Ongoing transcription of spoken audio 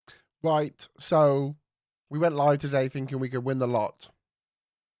Right, so we went live today thinking we could win the lot.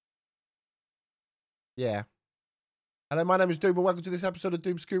 Yeah. Hello, my name is Doob, and welcome to this episode of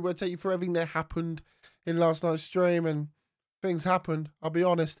Doob Scoop, where I take you through everything that happened in last night's stream, and things happened, I'll be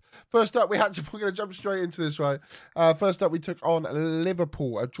honest. First up, we're going to jump straight into this, right? First up, we took on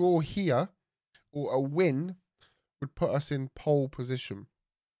Liverpool. A draw here, or a win, would put us in pole position.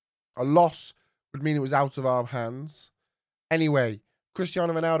 A loss would mean it was out of our hands. Anyway,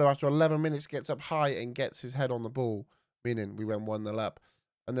 Cristiano Ronaldo, after 11 minutes, gets up high and gets his head on the ball, meaning we went 1-0 up.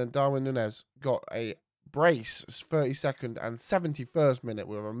 And then Darwin Núñez got a brace 32nd and 71st minute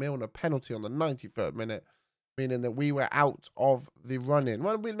with a Milner penalty on the 93rd minute, meaning that we were out of the run-in.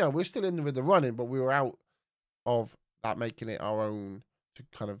 Well, we're still in with the run-in, but we were out of that, making it our own to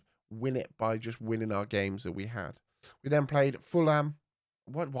kind of win it by just winning our games that we had. We then played Fulham.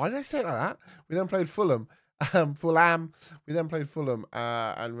 Why did I say it like that? We then played Fulham. Fulham. We then played Fulham,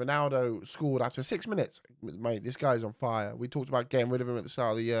 and Ronaldo scored after 6 minutes. Mate, this guy's on fire. We talked about getting rid of him at the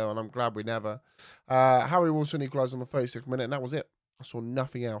start of the year, and I'm glad we never. Harry Wilson equalised on the 36th minute, and that was it. I saw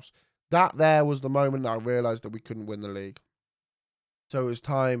nothing else. That there was the moment that I realised that we couldn't win the league. So it was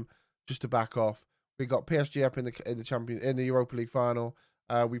time just to back off. We got PSG up in the Europa League final.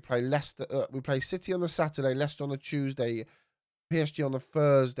 We play Leicester. We play City on the Saturday, Leicester on the Tuesday, PSG on the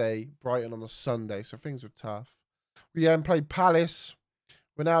Thursday, Brighton on the Sunday, so things were tough. We then played Palace.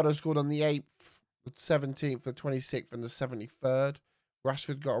 Ronaldo scored on the 8th, the 17th, the 26th, and the 73rd.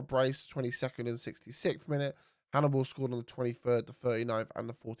 Rashford got a brace, 22nd and 66th minute. Hannibal scored on the 23rd, the 39th, and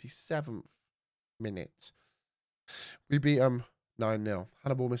the 47th minute. We beat them 9-0.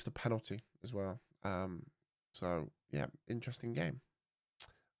 Hannibal missed a penalty as well. So, yeah, interesting game.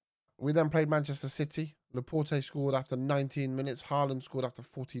 We then played Manchester City. Laporte scored after 19 minutes. Haaland scored after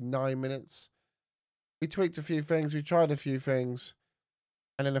 49 minutes. We tweaked a few things. We tried a few things.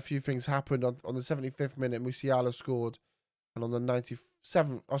 And then a few things happened. On the 75th minute, Musiala scored. And on the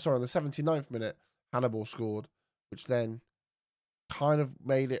 79th minute, Hannibal scored. Which then kind of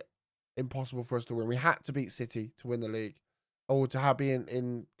made it impossible for us to win. We had to beat City to win the league. Or to be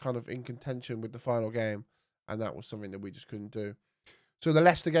in contention with the final game. And that was something that we just couldn't do. So the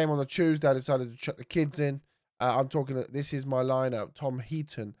Leicester game on the Tuesday, I decided to chuck the kids in. I'm talking, this is my lineup. Tom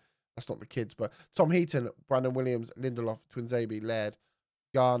Heaton, that's not the kids, but Tom Heaton, Brandon Williams, Lindelof, Twinzaby, Laird,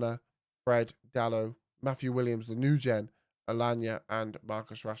 Garner, Fred, Dallo, Matthew Williams, the new gen, Alanya, and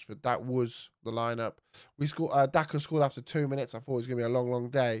Marcus Rashford. That was the lineup. We scored. Daka scored after 2 minutes. I thought it was going to be a long,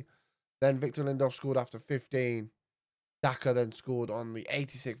 long day. Then Victor Lindelof scored after 15. Daka then scored on the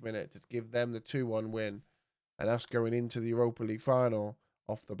 86th minute to give them the 2-1 win. And us going into the Europa League final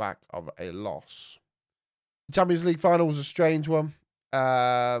off the back of a loss. The Champions League final was a strange one.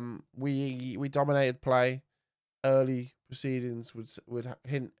 We dominated play. Early proceedings would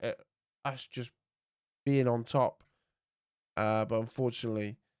hint at us just being on top. But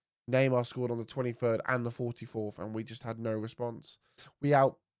unfortunately, Neymar scored on the 23rd and the 44th, and we just had no response. We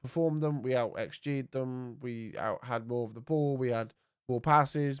outperformed them. We out-XG'd them. We had more of the ball. We had more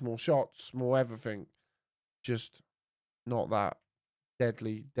passes, more shots, more everything. Just not that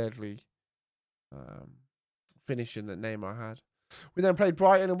deadly finishing that Neymar had. We then played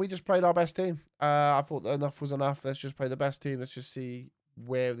Brighton, and we just played our best team. I thought that enough was enough. Let's just play the best team. Let's just see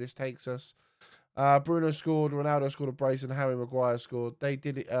where this takes us. Bruno scored, Ronaldo scored a brace, and Harry Maguire scored. They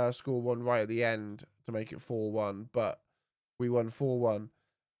did score one right at the end to make it 4-1, but we won 4-1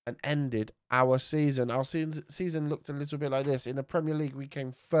 and ended our season. Our season looked a little bit like this. In the Premier League, we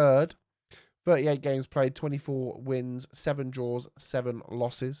came third. 38 games played, 24 wins, 7 draws, 7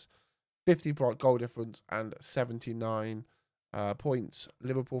 losses, 50 goal difference, and 79 points.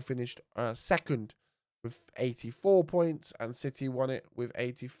 Liverpool finished second with 84 points, and City won it with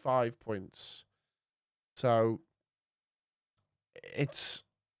 85 points. So it's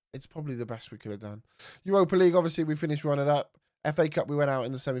probably the best we could have done. Europa League, obviously, we finished running up. FA Cup, we went out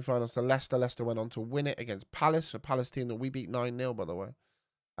in the semi-finals to Leicester. Leicester went on to win it against Palace, a Palace team that we beat 9-0, by the way.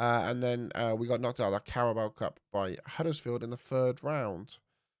 And then we got knocked out of the Carabao Cup by Huddersfield in the 3rd round.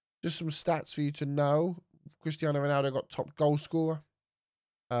 Just some stats for you to know. Cristiano Ronaldo got top goal scorer,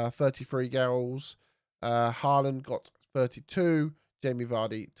 33 goals. Haaland got 32. Jamie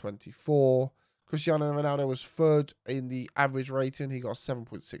Vardy, 24. Cristiano Ronaldo was 3rd in the average rating. He got a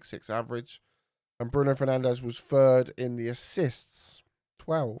 7.66 average. And Bruno Fernandes was 3rd in the assists.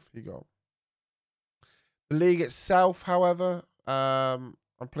 12 he got. The league itself, however, I'm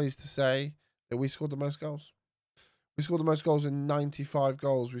pleased to say that we scored the most goals. We scored the most goals in 95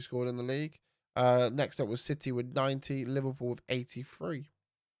 goals we scored in the league. Next up was City with 90, Liverpool with 83.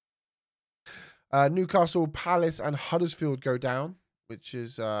 Newcastle, Palace, and Huddersfield go down which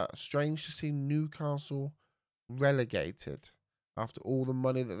is strange to see Newcastle relegated after all the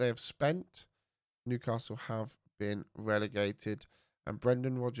money that they have spent. Newcastle have been relegated, and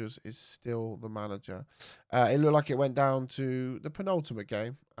Brendan Rodgers is still the manager. It looked like it went down to the penultimate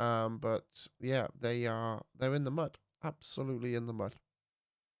game, but yeah, they're in the mud, absolutely in the mud.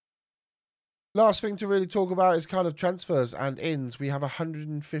 Last thing to really talk about is kind of transfers and ins. We have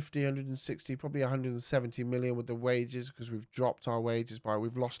 150, 160, probably 170 million with the wages because we've dropped our wages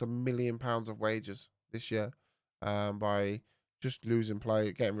we've lost £1 million of wages this year by just losing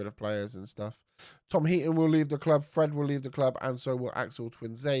getting rid of players and stuff. Tom Heaton will leave the club, Fred will leave the club, and so will Axel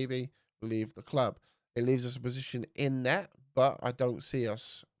Twinzaby leave the club. It leaves us a position in net, but I don't see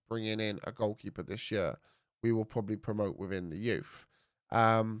us bringing in a goalkeeper this year. We will probably promote within the youth.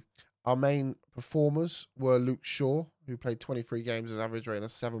 Our main performers were Luke Shaw, who played 23 games, his average rating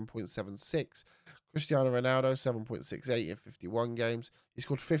of 7.76. Cristiano Ronaldo, 7.68 in 51 games. He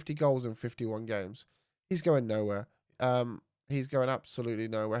scored 50 goals in 51 games. He's going nowhere. He's going absolutely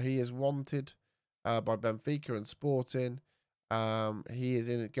nowhere. He is wanted by Benfica and Sporting.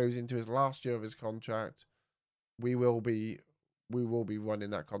 It goes into his last year of his contract. We will be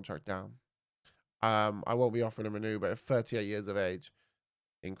running that contract down. I won't be offering him a new, but at 38 years of age,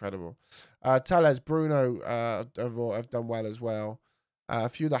 incredible. Telles, Bruno have done well as well. A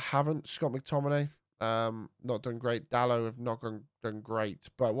few that haven't, Scott McTominay, not done great. Dallo have not done great.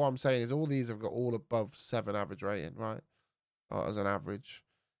 But what I'm saying is all these have got all above 7 average rating, right? As an average.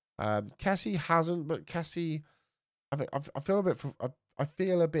 Kessie hasn't, but Kessie, I feel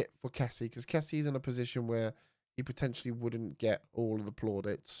a bit for Kessie because Kessie's in a position where he potentially wouldn't get all of the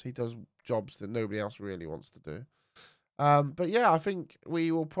plaudits. He does jobs that nobody else really wants to do. But yeah, I think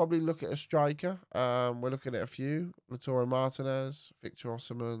we will probably look at a striker. We're looking at a few: Lautaro Martinez, Victor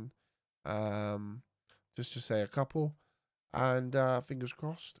Osimhen, just to say a couple. And fingers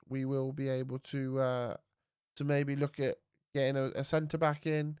crossed, we will be able to maybe look at getting a centre back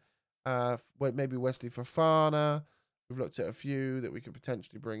in. Maybe Wesley Fofana. We've looked at a few that we could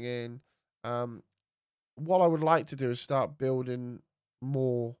potentially bring in. What I would like to do is start building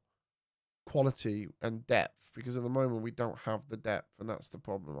more quality and depth, because at the moment we don't have the depth, and that's the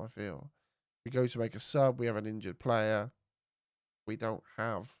problem. I feel we go to make a sub, we have an injured player, we don't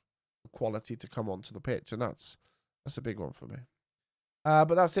have the quality to come onto the pitch, and that's a big one for me.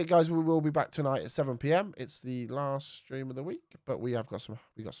 But that's it, guys. We will be back tonight at 7 p.m. It's the last stream of the week, but we got some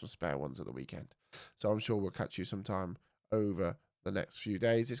spare ones at the weekend, so I'm sure we'll catch you sometime over the next few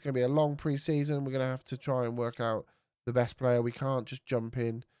days. It's going to be a long pre-season. We're going to have to try and work out the best player. We can't just jump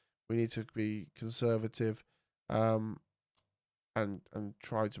in. We need to be conservative, and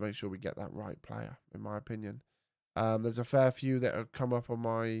try to make sure we get that right player, in my opinion. There's a fair few that have come up on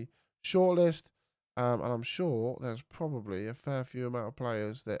my shortlist, and I'm sure there's probably a fair few amount of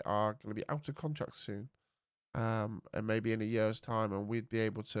players that are going to be out of contract soon, and maybe in a year's time, and we'd be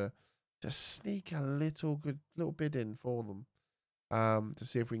able to just sneak a little bid in for them, to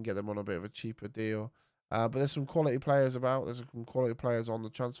see if we can get them on a bit of a cheaper deal. But there's some quality players about. There's some quality players on the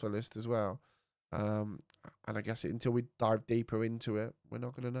transfer list as well. And I guess until we dive deeper into it, we're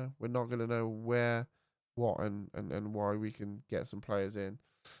not going to know. We're not going to know where, what, and why we can get some players in.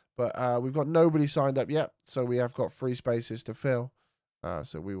 But we've got nobody signed up yet, so we have got 3 spaces to fill.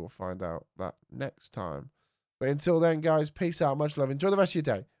 So we will find out that next time. But until then, guys, peace out. Much love. Enjoy the rest of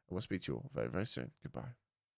your day. And we'll speak to you all very, very soon. Goodbye.